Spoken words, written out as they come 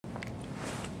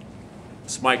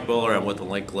It's Mike Boehler. I'm with the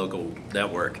Local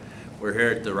Network. We're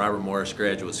here at the Robert Morris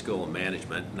Graduate School of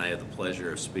Management, and I have the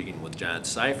pleasure of speaking with John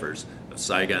Scifers of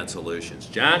Scigon Solutions.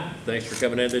 John, thanks for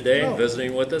coming in today and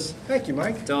visiting with us. Thank you,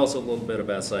 Mike. Tell us a little bit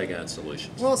about Scigon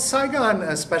Solutions. Well,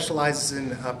 Scigon specializes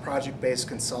in project-based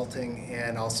consulting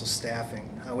and also staffing.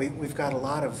 We've got a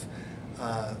lot of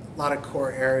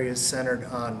core areas centered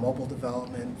on mobile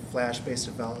development, flash-based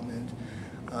development,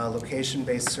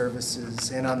 location-based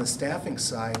services, and on the staffing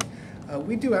side,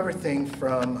 we do everything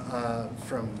from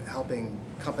helping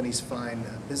companies find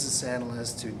business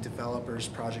analysts to developers,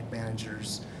 project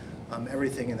managers,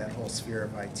 everything in that whole sphere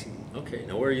of IT. Okay,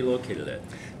 now where are you located at?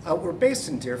 We're based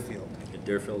in Deerfield. In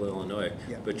Deerfield, Illinois.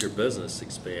 Yeah. But your business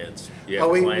expands. You have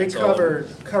We clients all over.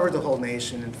 cover the whole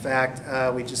nation. In fact,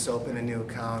 we just opened a new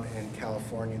account in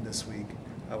California this week.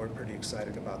 We're pretty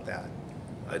excited about that.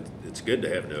 It's good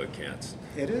to have new accounts.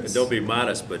 It is. And don't be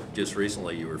modest, but just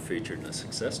recently you were featured in a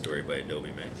success story by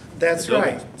Adobe, man. That's Adobe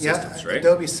right. Systems, Yeah, right?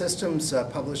 Adobe Systems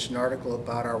published an article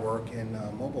about our work in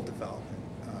mobile development.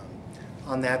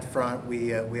 On that front,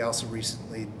 we also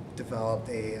recently developed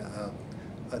a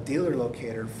dealer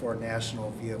locator for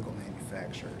national vehicle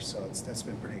manufacturers. So that's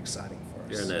been pretty exciting for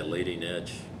us. You're on that leading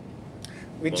edge.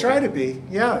 We try to be,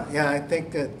 yeah. I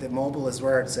think that mobile is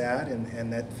where it's at,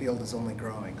 and that field is only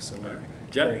growing. So we're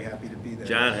very happy to be there.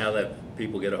 John, how that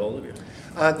people get a hold of you?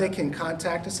 They can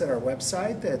contact us at our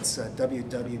website. That's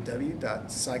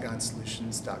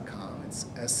www.scigonsolutions.com. It's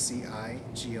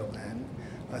SCIGON,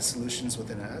 solutions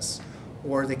with an S.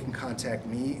 Or they can contact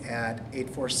me at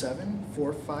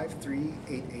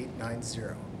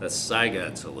 847-453-8890. That's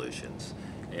Scigon Solutions.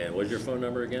 And what's your phone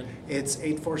number again? It's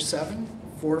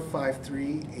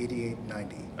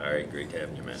 847-453-8890. All right, great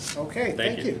having you, man. Okay,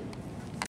 thank you.